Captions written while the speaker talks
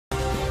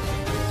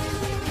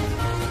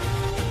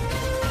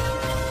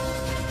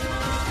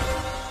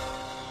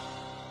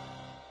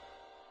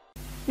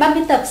Ban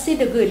biên tập xin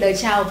được gửi lời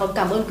chào và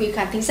cảm ơn quý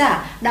khán thính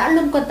giả đã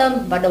luôn quan tâm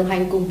và đồng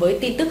hành cùng với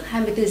tin tức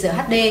 24 giờ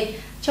HD.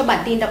 Trong bản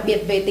tin đặc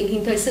biệt về tình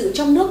hình thời sự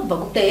trong nước và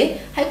quốc tế,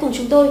 hãy cùng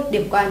chúng tôi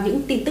điểm qua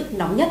những tin tức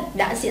nóng nhất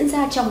đã diễn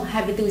ra trong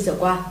 24 giờ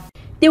qua.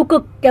 Tiêu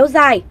cực kéo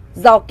dài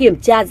do kiểm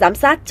tra giám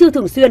sát chưa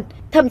thường xuyên,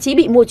 thậm chí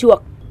bị mua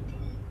chuộc.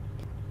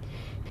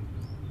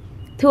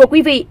 Thưa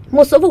quý vị,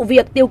 một số vụ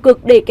việc tiêu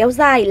cực để kéo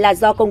dài là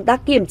do công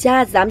tác kiểm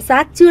tra giám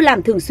sát chưa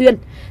làm thường xuyên,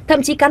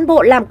 thậm chí cán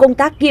bộ làm công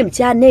tác kiểm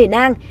tra nể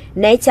nang,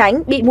 né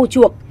tránh bị mua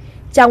chuộc.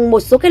 Trong một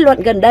số kết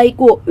luận gần đây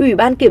của Ủy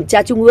ban Kiểm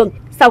tra Trung ương,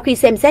 sau khi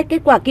xem xét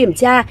kết quả kiểm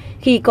tra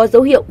khi có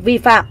dấu hiệu vi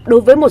phạm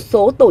đối với một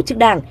số tổ chức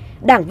đảng,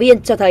 đảng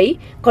viên cho thấy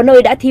có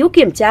nơi đã thiếu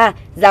kiểm tra,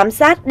 giám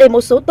sát để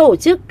một số tổ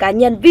chức cá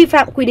nhân vi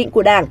phạm quy định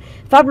của Đảng,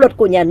 pháp luật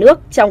của nhà nước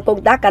trong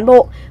công tác cán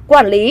bộ,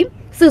 quản lý,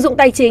 sử dụng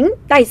tài chính,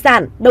 tài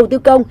sản, đầu tư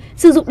công,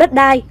 sử dụng đất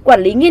đai,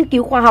 quản lý nghiên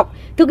cứu khoa học,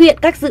 thực hiện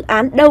các dự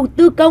án đầu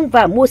tư công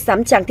và mua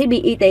sắm trang thiết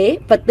bị y tế,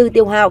 vật tư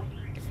tiêu hao.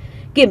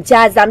 Kiểm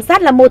tra giám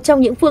sát là một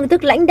trong những phương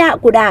thức lãnh đạo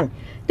của Đảng.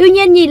 Tuy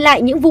nhiên, nhìn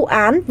lại những vụ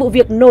án, vụ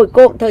việc nổi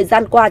cộm thời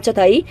gian qua cho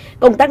thấy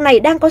công tác này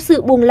đang có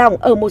sự buông lỏng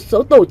ở một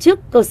số tổ chức,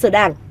 cơ sở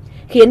Đảng,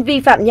 khiến vi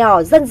phạm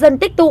nhỏ dần dần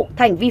tích tụ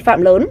thành vi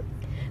phạm lớn,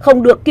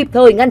 không được kịp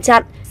thời ngăn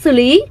chặn, xử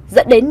lý,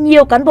 dẫn đến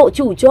nhiều cán bộ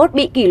chủ chốt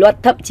bị kỷ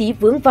luật, thậm chí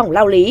vướng vòng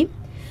lao lý.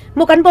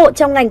 Một cán bộ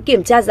trong ngành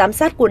kiểm tra giám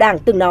sát của Đảng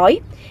từng nói,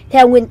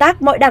 theo nguyên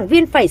tắc mọi đảng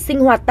viên phải sinh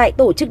hoạt tại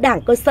tổ chức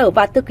Đảng cơ sở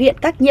và thực hiện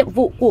các nhiệm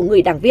vụ của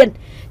người đảng viên,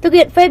 thực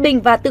hiện phê bình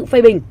và tự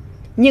phê bình.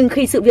 Nhưng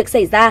khi sự việc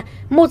xảy ra,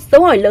 một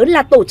dấu hỏi lớn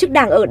là tổ chức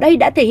Đảng ở đây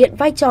đã thể hiện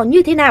vai trò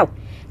như thế nào?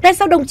 Tại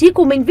sao đồng chí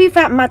của mình vi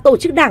phạm mà tổ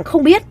chức Đảng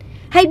không biết?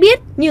 Hay biết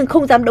nhưng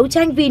không dám đấu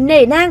tranh vì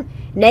nể nang,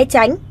 né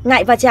tránh,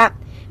 ngại va chạm?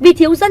 Vì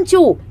thiếu dân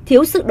chủ,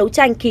 thiếu sự đấu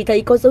tranh khi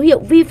thấy có dấu hiệu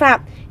vi phạm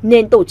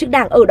nên tổ chức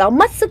Đảng ở đó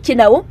mất sức chiến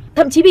đấu,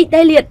 thậm chí bị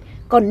tê liệt,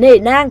 còn nể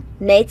nang,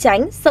 né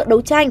tránh, sợ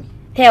đấu tranh.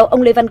 Theo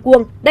ông Lê Văn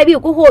Cuông, đại biểu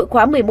Quốc hội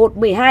khóa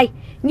 11-12,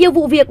 nhiều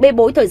vụ việc bê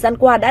bối thời gian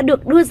qua đã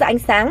được đưa ra ánh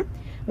sáng.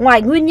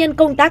 Ngoài nguyên nhân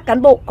công tác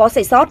cán bộ có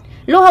sai sót,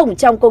 lỗ hổng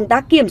trong công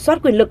tác kiểm soát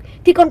quyền lực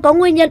thì còn có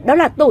nguyên nhân đó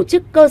là tổ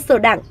chức cơ sở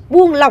Đảng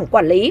buông lỏng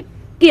quản lý,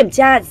 kiểm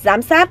tra,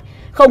 giám sát,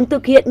 không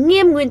thực hiện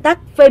nghiêm nguyên tắc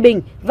phê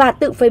bình và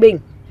tự phê bình.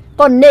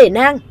 Còn nể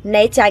nang,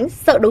 né tránh,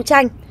 sợ đấu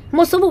tranh,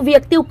 một số vụ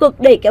việc tiêu cực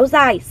để kéo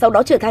dài sau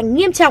đó trở thành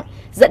nghiêm trọng,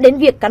 dẫn đến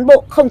việc cán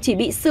bộ không chỉ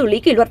bị xử lý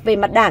kỷ luật về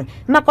mặt Đảng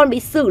mà còn bị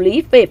xử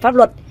lý về pháp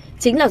luật.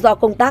 Chính là do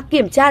công tác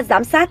kiểm tra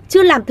giám sát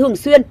chưa làm thường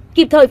xuyên,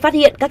 kịp thời phát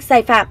hiện các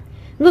sai phạm.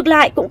 Ngược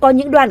lại, cũng có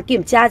những đoàn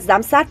kiểm tra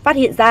giám sát phát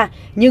hiện ra,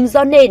 nhưng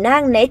do nể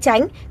nang, né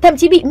tránh, thậm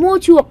chí bị mua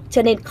chuộc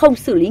cho nên không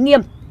xử lý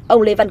nghiêm,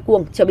 ông Lê Văn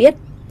Cuông cho biết.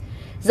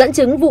 Dẫn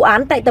chứng vụ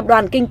án tại Tập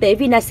đoàn Kinh tế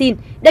Vinasin,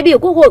 đại biểu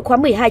Quốc hội khóa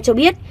 12 cho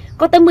biết,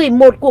 có tới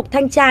 11 cuộc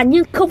thanh tra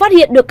nhưng không phát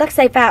hiện được các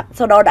sai phạm,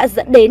 sau đó đã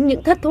dẫn đến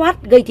những thất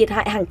thoát gây thiệt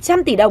hại hàng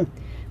trăm tỷ đồng.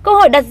 Câu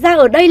hỏi đặt ra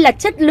ở đây là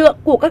chất lượng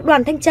của các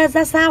đoàn thanh tra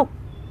ra sao?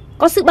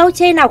 Có sự bao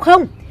che nào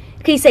không?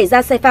 Khi xảy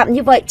ra sai phạm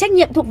như vậy, trách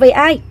nhiệm thuộc về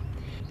ai?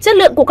 Chất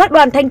lượng của các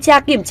đoàn thanh tra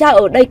kiểm tra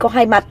ở đây có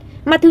hai mặt.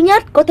 Mặt thứ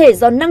nhất, có thể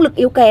do năng lực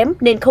yếu kém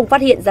nên không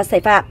phát hiện ra sai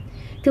phạm.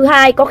 Thứ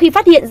hai, có khi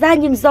phát hiện ra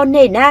nhưng do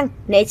nể nang,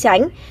 né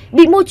tránh,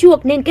 bị mua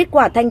chuộc nên kết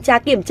quả thanh tra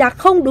kiểm tra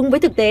không đúng với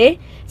thực tế,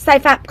 sai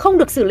phạm không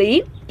được xử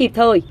lý kịp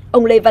thời,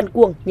 ông Lê Văn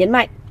Cuông nhấn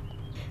mạnh.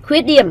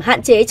 Khuyết điểm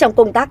hạn chế trong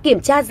công tác kiểm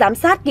tra giám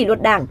sát kỷ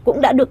luật Đảng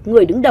cũng đã được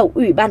người đứng đầu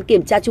Ủy ban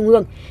Kiểm tra Trung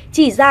ương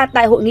chỉ ra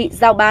tại hội nghị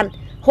giao ban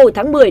hồi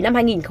tháng 10 năm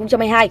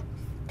 2022.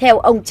 Theo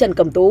ông Trần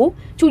Cẩm Tú,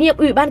 chủ nhiệm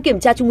Ủy ban Kiểm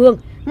tra Trung ương,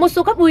 một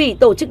số cấp ủy,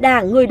 tổ chức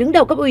Đảng, người đứng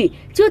đầu cấp ủy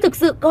chưa thực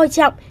sự coi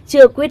trọng,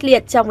 chưa quyết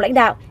liệt trong lãnh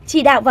đạo,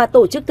 chỉ đạo và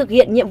tổ chức thực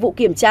hiện nhiệm vụ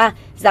kiểm tra,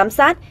 giám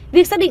sát,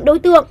 việc xác định đối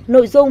tượng,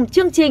 nội dung,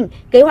 chương trình,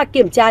 kế hoạch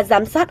kiểm tra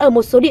giám sát ở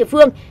một số địa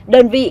phương,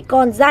 đơn vị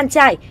còn dàn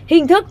trải,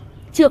 hình thức,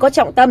 chưa có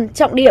trọng tâm,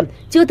 trọng điểm,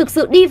 chưa thực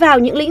sự đi vào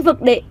những lĩnh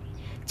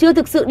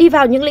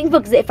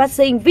vực dễ phát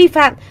sinh vi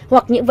phạm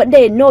hoặc những vấn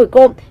đề nổi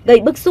cộm gây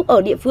bức xúc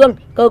ở địa phương,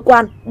 cơ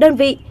quan, đơn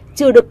vị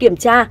chưa được kiểm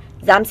tra,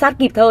 giám sát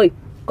kịp thời.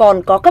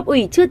 Còn có cấp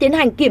ủy chưa tiến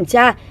hành kiểm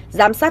tra,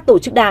 giám sát tổ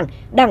chức Đảng,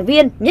 đảng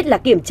viên, nhất là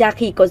kiểm tra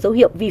khi có dấu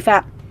hiệu vi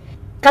phạm.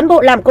 Cán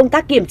bộ làm công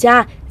tác kiểm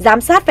tra,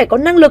 giám sát phải có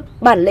năng lực,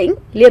 bản lĩnh,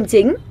 liêm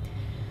chính.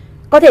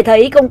 Có thể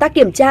thấy công tác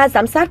kiểm tra,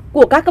 giám sát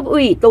của các cấp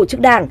ủy, tổ chức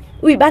Đảng,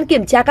 Ủy ban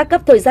Kiểm tra các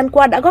cấp thời gian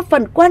qua đã góp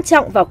phần quan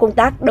trọng vào công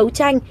tác đấu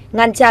tranh,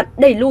 ngăn chặn,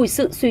 đẩy lùi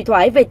sự suy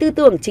thoái về tư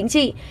tưởng chính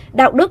trị,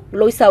 đạo đức,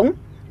 lối sống,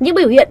 những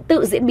biểu hiện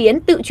tự diễn biến,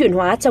 tự chuyển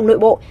hóa trong nội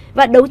bộ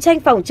và đấu tranh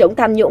phòng chống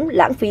tham nhũng,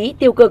 lãng phí,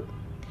 tiêu cực.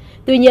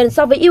 Tuy nhiên,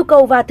 so với yêu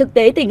cầu và thực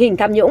tế tình hình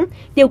tham nhũng,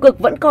 tiêu cực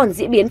vẫn còn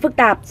diễn biến phức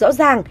tạp, rõ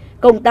ràng,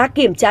 công tác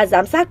kiểm tra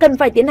giám sát cần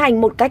phải tiến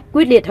hành một cách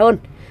quyết liệt hơn,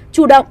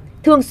 chủ động,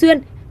 thường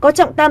xuyên, có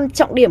trọng tâm,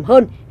 trọng điểm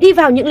hơn, đi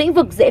vào những lĩnh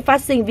vực dễ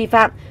phát sinh vi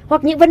phạm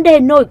hoặc những vấn đề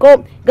nổi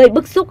cộm gây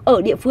bức xúc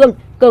ở địa phương,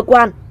 cơ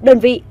quan, đơn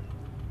vị.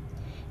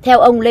 Theo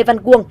ông Lê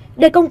Văn Cuông,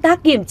 để công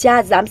tác kiểm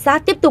tra giám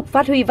sát tiếp tục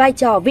phát huy vai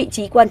trò vị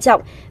trí quan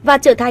trọng và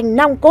trở thành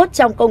nòng cốt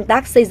trong công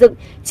tác xây dựng,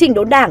 chỉnh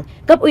đốn Đảng,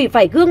 cấp ủy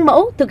phải gương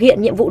mẫu thực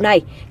hiện nhiệm vụ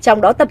này,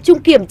 trong đó tập trung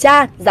kiểm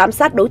tra, giám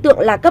sát đối tượng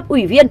là cấp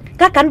ủy viên,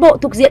 các cán bộ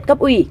thuộc diện cấp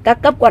ủy,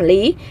 các cấp quản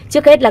lý,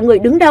 trước hết là người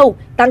đứng đầu,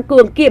 tăng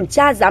cường kiểm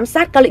tra giám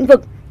sát các lĩnh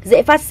vực,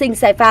 dễ phát sinh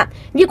sai phạm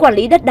như quản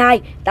lý đất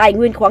đai, tài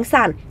nguyên khoáng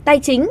sản, tài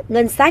chính,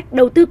 ngân sách,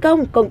 đầu tư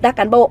công, công tác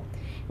cán bộ.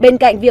 Bên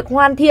cạnh việc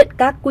hoàn thiện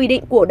các quy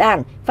định của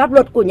Đảng, pháp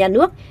luật của nhà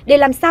nước để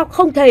làm sao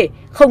không thể,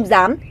 không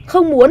dám,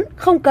 không muốn,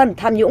 không cần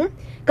tham nhũng,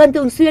 cần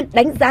thường xuyên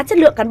đánh giá chất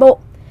lượng cán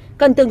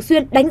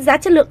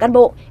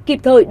bộ, kịp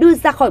thời đưa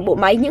ra khỏi bộ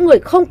máy những người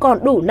không còn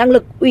đủ năng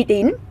lực, uy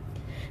tín.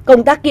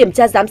 Công tác kiểm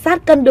tra giám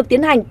sát cần được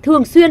tiến hành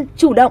thường xuyên,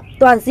 chủ động,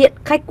 toàn diện,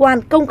 khách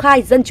quan, công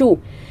khai, dân chủ,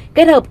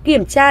 kết hợp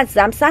kiểm tra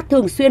giám sát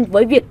thường xuyên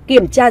với việc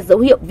kiểm tra dấu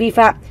hiệu vi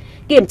phạm,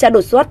 kiểm tra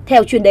đột xuất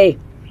theo chuyên đề.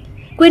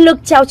 Quyền lực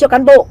trao cho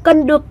cán bộ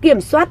cần được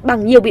kiểm soát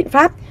bằng nhiều biện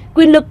pháp,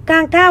 quyền lực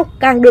càng cao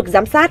càng được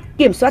giám sát,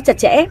 kiểm soát chặt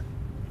chẽ.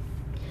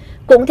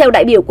 Cũng theo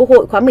đại biểu Quốc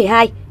hội khóa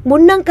 12,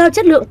 muốn nâng cao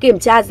chất lượng kiểm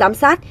tra giám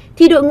sát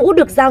thì đội ngũ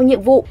được giao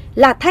nhiệm vụ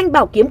là thanh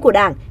bảo kiếm của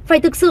Đảng phải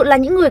thực sự là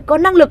những người có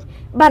năng lực,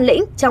 bản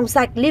lĩnh, trong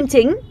sạch, liêm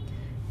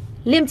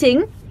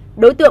chính.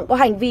 Đối tượng có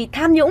hành vi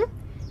tham nhũng,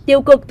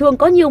 tiêu cực thường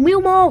có nhiều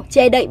mưu mô,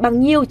 che đậy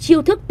bằng nhiều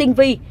chiêu thức tinh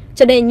vi,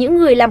 cho nên những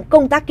người làm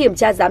công tác kiểm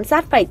tra giám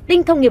sát phải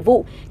tinh thông nghiệp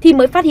vụ thì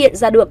mới phát hiện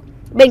ra được.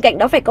 Bên cạnh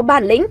đó phải có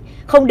bản lĩnh,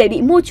 không để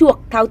bị mua chuộc,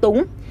 thao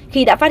túng.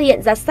 Khi đã phát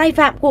hiện ra sai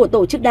phạm của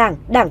tổ chức đảng,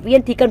 đảng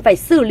viên thì cần phải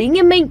xử lý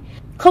nghiêm minh,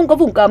 không có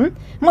vùng cấm,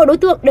 mọi đối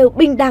tượng đều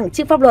bình đẳng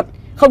trước pháp luật,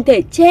 không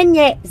thể trên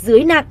nhẹ,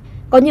 dưới nặng.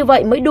 Có như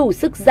vậy mới đủ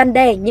sức răn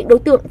đe những đối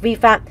tượng vi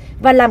phạm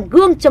và làm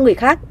gương cho người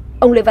khác,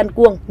 ông Lê Văn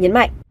Cuông nhấn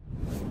mạnh.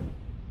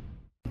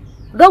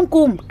 Gông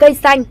cùm, cây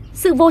xanh,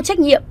 sự vô trách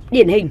nhiệm,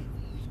 điển hình.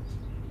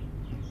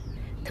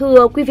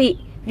 Thưa quý vị,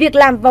 việc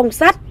làm vòng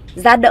sắt,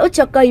 giá đỡ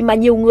cho cây mà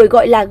nhiều người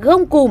gọi là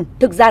gông cùm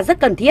thực ra rất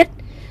cần thiết.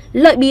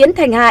 Lợi biến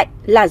thành hại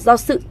là do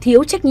sự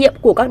thiếu trách nhiệm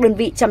của các đơn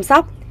vị chăm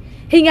sóc.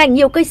 Hình ảnh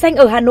nhiều cây xanh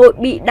ở Hà Nội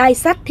bị đai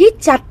sắt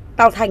thít chặt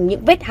tạo thành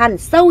những vết hằn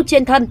sâu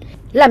trên thân,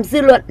 làm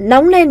dư luận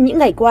nóng lên những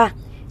ngày qua.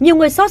 Nhiều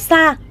người xót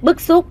xa,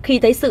 bức xúc khi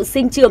thấy sự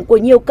sinh trưởng của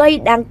nhiều cây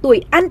đang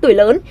tuổi ăn tuổi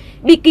lớn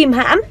bị kìm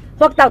hãm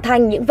hoặc tạo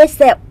thành những vết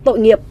sẹo tội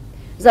nghiệp.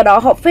 Do đó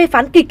họ phê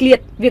phán kịch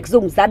liệt việc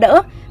dùng giá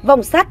đỡ,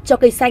 vòng sắt cho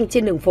cây xanh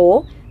trên đường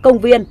phố, công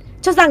viên,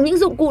 cho rằng những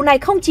dụng cụ này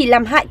không chỉ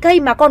làm hại cây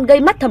mà còn gây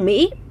mất thẩm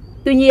mỹ.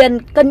 Tuy nhiên,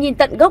 cần nhìn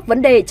tận gốc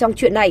vấn đề trong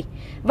chuyện này.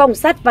 Vòng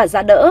sắt và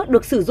giá đỡ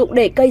được sử dụng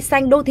để cây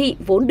xanh đô thị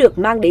vốn được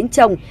mang đến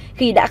trồng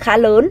khi đã khá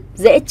lớn,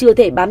 dễ chưa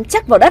thể bám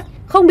chắc vào đất,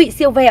 không bị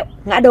siêu vẹo,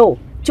 ngã đổ.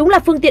 Chúng là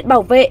phương tiện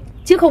bảo vệ,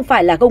 chứ không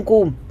phải là gông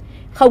cùm.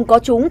 Không có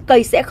chúng,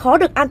 cây sẽ khó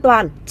được an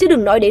toàn, chứ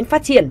đừng nói đến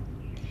phát triển.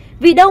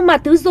 Vì đâu mà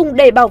thứ dùng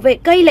để bảo vệ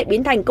cây lại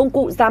biến thành công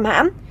cụ giam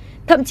hãm,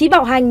 thậm chí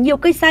bạo hành nhiều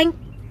cây xanh?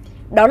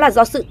 Đó là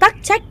do sự tắc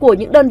trách của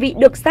những đơn vị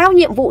được giao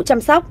nhiệm vụ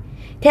chăm sóc,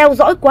 theo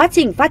dõi quá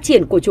trình phát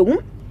triển của chúng.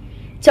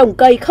 Trồng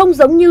cây không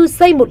giống như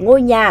xây một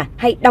ngôi nhà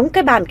hay đóng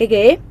cái bàn cái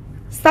ghế.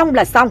 Xong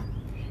là xong.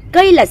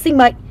 Cây là sinh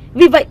mệnh,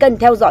 vì vậy cần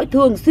theo dõi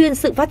thường xuyên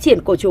sự phát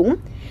triển của chúng,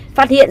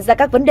 phát hiện ra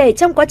các vấn đề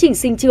trong quá trình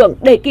sinh trưởng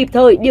để kịp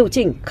thời điều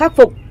chỉnh, khắc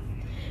phục.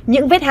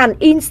 Những vết hằn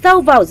in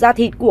sâu vào da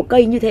thịt của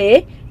cây như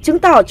thế chứng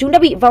tỏ chúng đã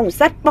bị vòng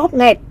sắt bóp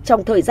nghẹt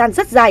trong thời gian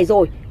rất dài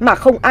rồi mà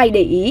không ai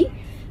để ý,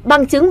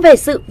 bằng chứng về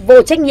sự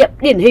vô trách nhiệm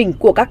điển hình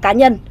của các cá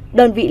nhân,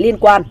 đơn vị liên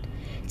quan.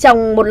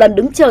 Trong một lần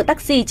đứng chờ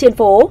taxi trên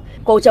phố,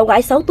 cô cháu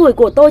gái 6 tuổi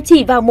của tôi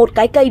chỉ vào một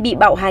cái cây bị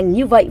bạo hành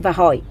như vậy và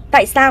hỏi,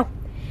 tại sao?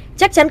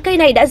 Chắc chắn cây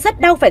này đã rất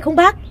đau phải không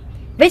bác?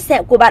 Vết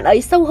sẹo của bạn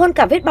ấy sâu hơn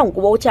cả vết bỏng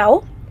của bố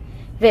cháu.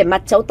 Vẻ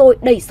mặt cháu tôi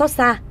đầy xót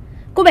xa.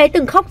 Cô bé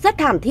từng khóc rất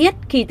thảm thiết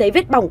khi thấy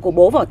vết bỏng của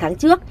bố vào tháng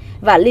trước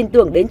và liên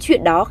tưởng đến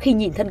chuyện đó khi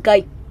nhìn thân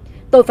cây.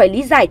 Tôi phải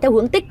lý giải theo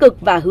hướng tích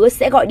cực và hứa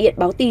sẽ gọi điện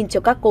báo tin cho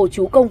các cô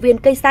chú công viên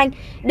cây xanh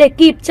để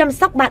kịp chăm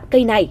sóc bạn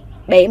cây này,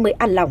 bé mới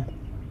an lòng.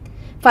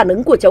 Phản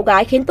ứng của cháu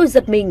gái khiến tôi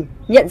giật mình,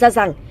 nhận ra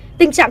rằng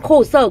tình trạng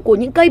khổ sở của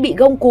những cây bị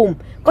gông cùm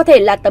có thể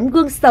là tấm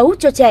gương xấu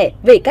cho trẻ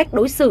về cách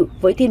đối xử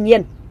với thiên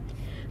nhiên.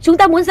 Chúng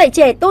ta muốn dạy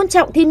trẻ tôn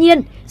trọng thiên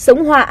nhiên,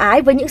 sống hòa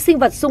ái với những sinh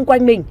vật xung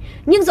quanh mình,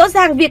 nhưng rõ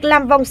ràng việc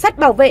làm vòng sắt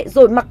bảo vệ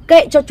rồi mặc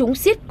kệ cho chúng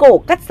siết cổ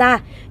cắt ra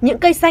những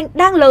cây xanh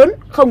đang lớn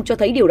không cho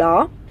thấy điều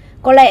đó.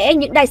 Có lẽ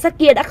những đai sắt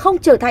kia đã không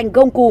trở thành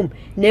gông cùm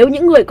nếu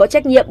những người có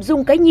trách nhiệm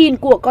dùng cái nhìn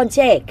của con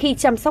trẻ khi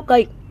chăm sóc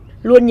cây.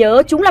 Luôn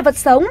nhớ chúng là vật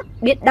sống,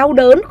 biết đau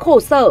đớn, khổ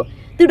sở,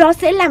 từ đó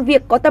sẽ làm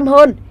việc có tâm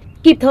hơn,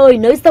 kịp thời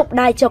nới rộng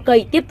đai cho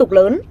cây tiếp tục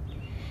lớn.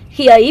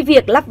 Khi ấy,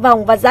 việc lắp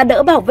vòng và giá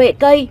đỡ bảo vệ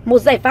cây, một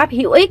giải pháp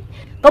hữu ích,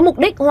 có mục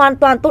đích hoàn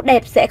toàn tốt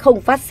đẹp sẽ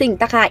không phát sinh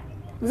tác hại.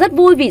 Rất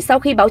vui vì sau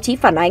khi báo chí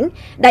phản ánh,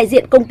 đại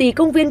diện công ty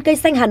công viên cây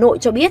xanh Hà Nội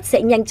cho biết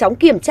sẽ nhanh chóng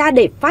kiểm tra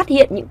để phát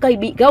hiện những cây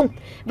bị gông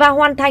và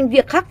hoàn thành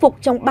việc khắc phục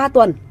trong 3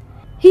 tuần.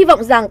 Hy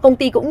vọng rằng công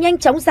ty cũng nhanh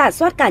chóng rà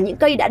soát cả những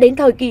cây đã đến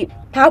thời kỳ,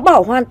 tháo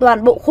bỏ hoàn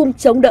toàn bộ khung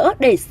chống đỡ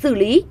để xử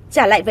lý,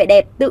 trả lại vẻ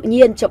đẹp tự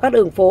nhiên cho các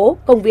đường phố,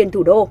 công viên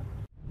thủ đô.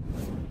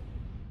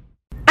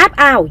 Áp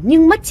ảo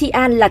nhưng mất tri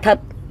an là thật.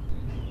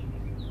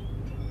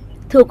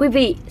 Thưa quý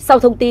vị, sau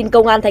thông tin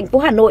Công an thành phố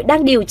Hà Nội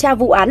đang điều tra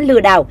vụ án lừa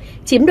đảo,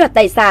 chiếm đoạt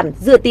tài sản,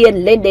 rửa tiền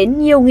lên đến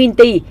nhiều nghìn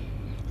tỷ,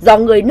 do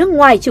người nước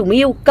ngoài chủ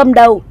mưu cầm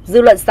đầu,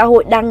 dư luận xã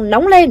hội đang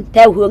nóng lên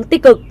theo hướng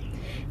tích cực.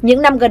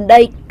 Những năm gần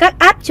đây, các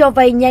app cho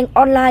vay nhanh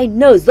online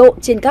nở rộ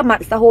trên các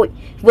mạng xã hội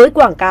với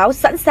quảng cáo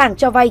sẵn sàng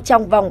cho vay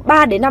trong vòng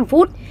 3 đến 5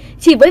 phút,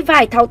 chỉ với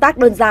vài thao tác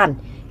đơn giản,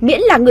 miễn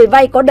là người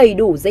vay có đầy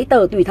đủ giấy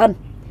tờ tùy thân.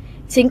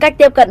 Chính cách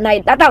tiếp cận này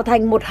đã tạo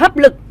thành một hấp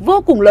lực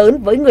vô cùng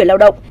lớn với người lao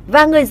động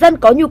và người dân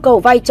có nhu cầu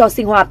vay cho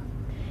sinh hoạt.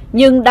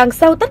 Nhưng đằng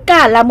sau tất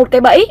cả là một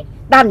cái bẫy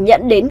tàn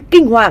nhẫn đến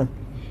kinh hoàng,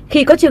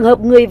 khi có trường hợp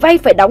người vay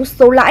phải đóng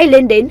số lãi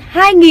lên đến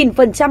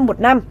 2.000%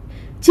 một năm.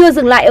 Chưa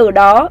dừng lại ở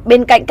đó,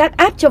 bên cạnh các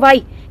app cho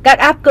vay, các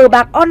app cờ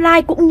bạc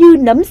online cũng như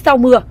nấm sau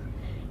mưa.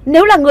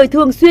 Nếu là người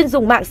thường xuyên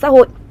dùng mạng xã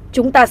hội,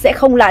 chúng ta sẽ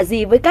không lạ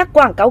gì với các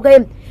quảng cáo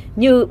game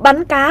như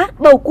bắn cá,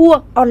 bầu cua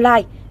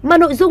online, mà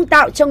nội dung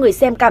tạo cho người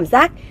xem cảm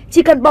giác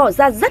chỉ cần bỏ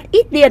ra rất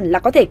ít tiền là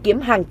có thể kiếm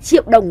hàng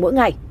triệu đồng mỗi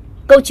ngày.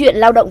 Câu chuyện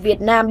lao động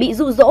Việt Nam bị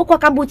dụ dỗ qua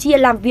Campuchia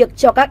làm việc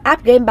cho các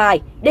app game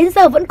bài đến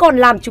giờ vẫn còn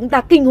làm chúng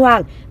ta kinh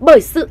hoàng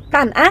bởi sự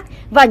tàn ác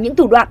và những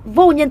thủ đoạn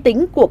vô nhân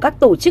tính của các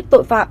tổ chức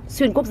tội phạm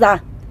xuyên quốc gia.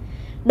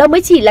 Đó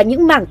mới chỉ là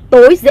những mảng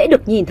tối dễ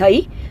được nhìn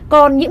thấy,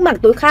 còn những mảng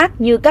tối khác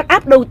như các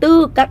app đầu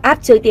tư, các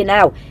app chơi tiền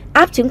ảo,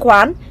 app chứng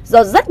khoán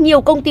do rất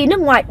nhiều công ty nước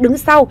ngoài đứng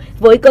sau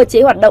với cơ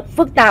chế hoạt động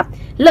phức tạp,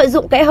 lợi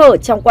dụng kẽ hở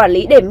trong quản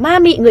lý để ma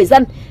mị người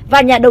dân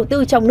và nhà đầu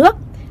tư trong nước.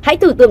 Hãy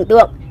thử tưởng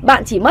tượng,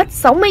 bạn chỉ mất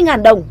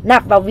 60.000 đồng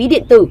nạp vào ví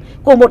điện tử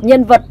của một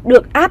nhân vật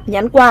được app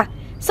nhắn qua.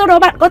 Sau đó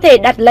bạn có thể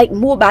đặt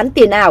lệnh mua bán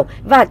tiền ảo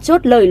và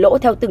chốt lời lỗ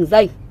theo từng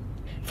giây.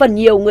 Phần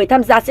nhiều người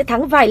tham gia sẽ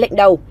thắng vài lệnh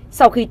đầu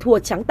sau khi thua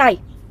trắng tay.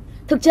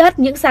 Thực chất,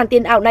 những sàn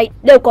tiền ảo này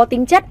đều có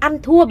tính chất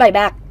ăn thua bài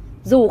bạc.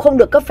 Dù không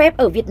được cấp phép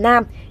ở Việt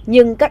Nam,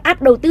 nhưng các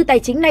app đầu tư tài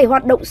chính này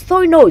hoạt động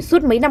sôi nổi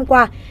suốt mấy năm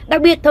qua,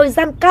 đặc biệt thời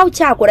gian cao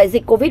trào của đại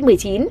dịch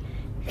Covid-19,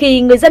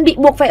 khi người dân bị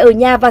buộc phải ở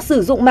nhà và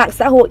sử dụng mạng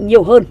xã hội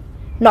nhiều hơn.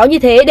 Nói như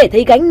thế để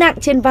thấy gánh nặng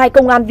trên vai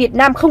công an Việt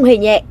Nam không hề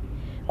nhẹ.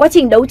 Quá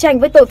trình đấu tranh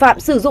với tội phạm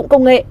sử dụng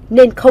công nghệ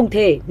nên không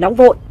thể nóng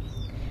vội,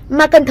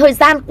 mà cần thời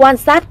gian quan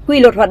sát quy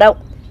luật hoạt động,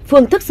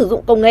 phương thức sử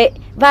dụng công nghệ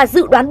và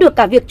dự đoán được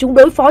cả việc chúng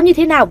đối phó như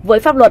thế nào với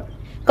pháp luật.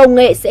 Công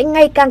nghệ sẽ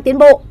ngày càng tiến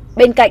bộ,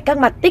 bên cạnh các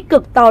mặt tích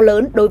cực to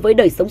lớn đối với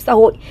đời sống xã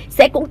hội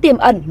sẽ cũng tiềm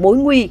ẩn mối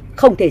nguy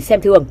không thể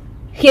xem thường,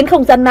 khiến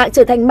không gian mạng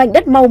trở thành mảnh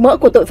đất màu mỡ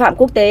của tội phạm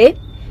quốc tế.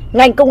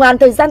 Ngành công an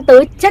thời gian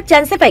tới chắc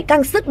chắn sẽ phải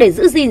căng sức để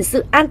giữ gìn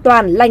sự an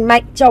toàn lành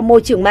mạnh cho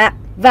môi trường mạng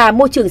và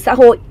môi trường xã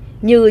hội,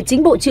 như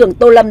chính Bộ trưởng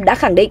Tô Lâm đã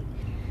khẳng định.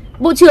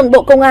 Bộ trưởng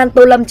Bộ Công an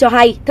Tô Lâm cho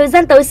hay thời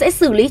gian tới sẽ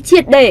xử lý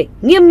triệt để,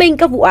 nghiêm minh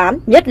các vụ án,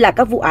 nhất là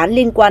các vụ án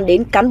liên quan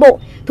đến cán bộ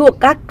thuộc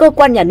các cơ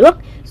quan nhà nước,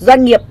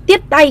 doanh nghiệp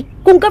tiếp tay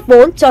cung cấp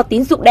vốn cho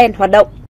tín dụng đen hoạt động.